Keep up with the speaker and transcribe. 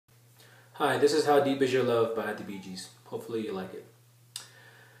Hi, this is How Deep Is Your Love by the Bee Gees. Hopefully you like it.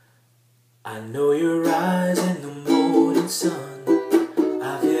 I know your eyes in the morning sun.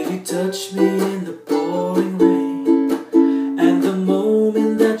 I feel you touch me in the pouring rain. And the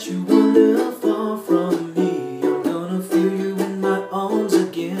moment that you wander far from me, I'm gonna feel you in my arms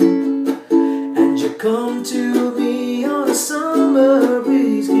again. And you come to me on a summer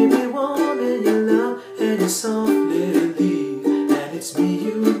breeze. Keep me warm in your love and your soft little leave. And it's me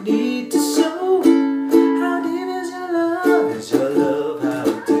you need to show. How deep is your love? Is your love how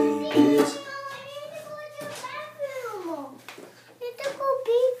deep is?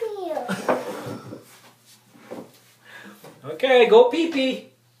 Okay, go pee-pee.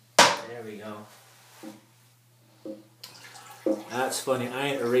 There we go. That's funny. I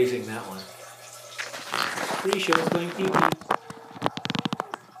ain't erasing that one. Pretty sure it's going pee-pee.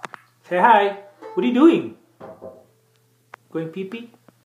 Say hi. What are you doing? Going pee-pee?